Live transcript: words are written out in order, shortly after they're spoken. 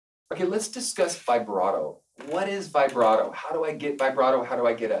Okay, let's discuss vibrato. What is vibrato? How do I get vibrato? How do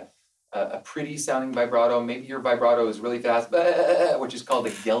I get a pretty sounding vibrato? Maybe your vibrato is really fast, which is called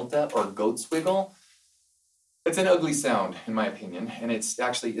a gelta or goat swiggle. It's an ugly sound, in my opinion, and it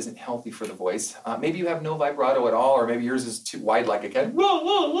actually isn't healthy for the voice. Maybe you have no vibrato at all, or maybe yours is too wide like a cat, and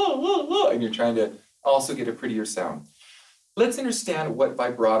you're trying to also get a prettier sound. Let's understand what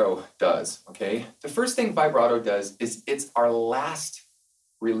vibrato does, okay? The first thing vibrato does is it's our last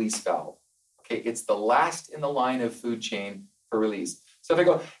release valve, okay? It's the last in the line of food chain for release. So if I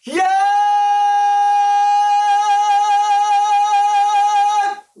go, yeah,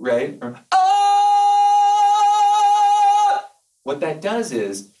 right? Or, what that does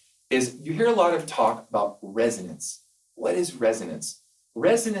is you hear a lot of talk about resonance. What is resonance?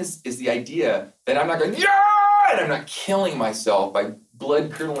 Resonance is the idea that I'm not going, yeah, and I'm not killing myself by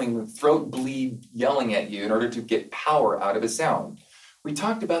blood-curdling, throat bleed, yelling at you in order to get power out of a sound. We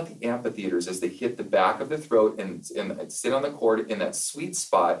talked about the amphitheaters as they hit the back of the throat and sit on the cord in that sweet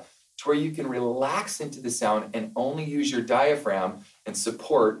spot to where you can relax into the sound and only use your diaphragm and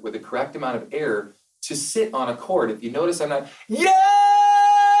support with the correct amount of air to sit on a chord. If you notice, I'm not, yeah!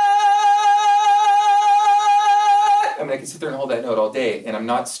 I mean, I can sit there and hold that note all day, and I'm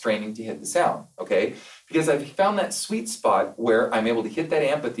not straining to hit the sound, okay? Because I've found that sweet spot where I'm able to hit that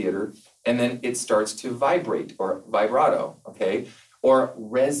amphitheater, and then it starts to vibrate, or vibrato, okay? Or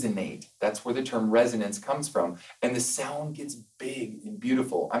resonate. That's where the term resonance comes from. And the sound gets big and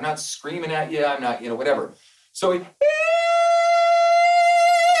beautiful. I'm not screaming at you, I'm not, whatever. So,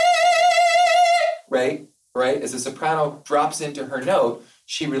 right? As the soprano drops into her note,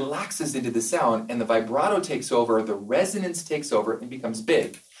 she relaxes into the sound and the vibrato takes over, the resonance takes over and becomes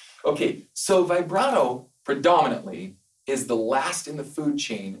big. Okay, so vibrato predominantly is the last in the food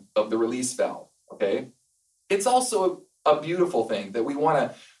chain of the release valve, okay? It's also a beautiful thing that we want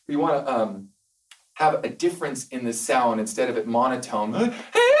to have a difference in the sound instead of it monotone.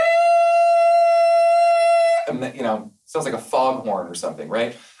 And sounds like a foghorn or something,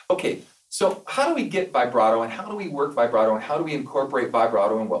 right? Okay, so how do we get vibrato and how do we work vibrato and how do we incorporate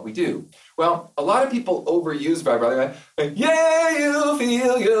vibrato in what we do? Well, a lot of people overuse vibrato. Like, yeah, you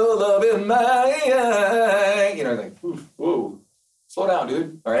feel your love in my eye. Like, whoa, slow down,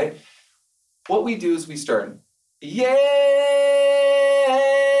 dude, all right? What we do is we start, yeah,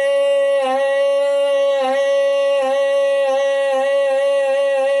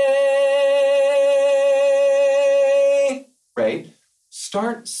 right?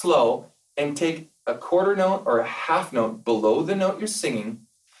 Start slow and take a quarter note or a half note below the note you're singing.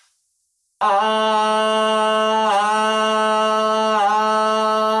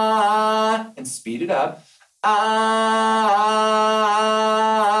 And speed it up.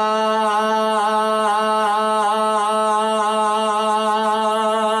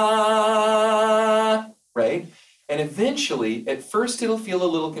 Right? And eventually, at first it'll feel a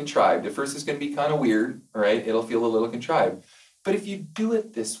little contrived. At first it's going to be kind of weird, right? It'll feel a little contrived. But if you do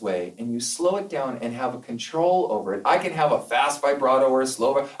it this way and you slow it down and have a control over it, I can have a fast vibrato or a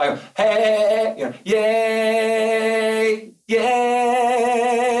slow. I go, hey, yay,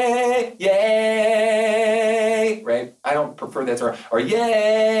 yay, yay, right? I don't prefer that or yay,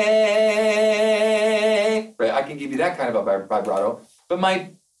 right? I can give you that kind of a vibrato, but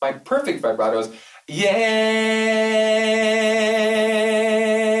my perfect vibrato is yay,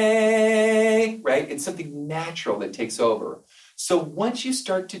 right? It's something natural that takes over. So once you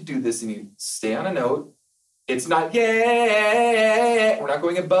start to do this and you stay on a note, it's not yay. We're not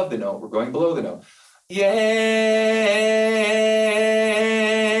going above the note. We're going below the note. Yay.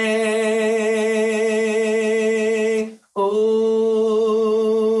 Oh.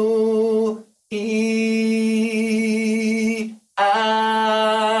 E.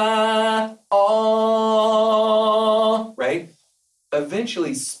 Ah. Oh. Right?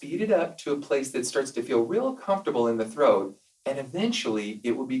 Eventually speed it up to a place that starts to feel real comfortable in the throat. And eventually,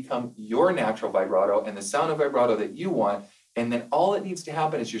 it will become your natural vibrato and the sound of vibrato that you want. And then all that needs to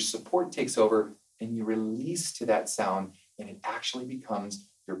happen is your support takes over and you release to that sound. And it actually becomes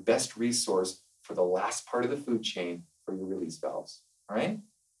your best resource for the last part of the food chain for your release valves. All right?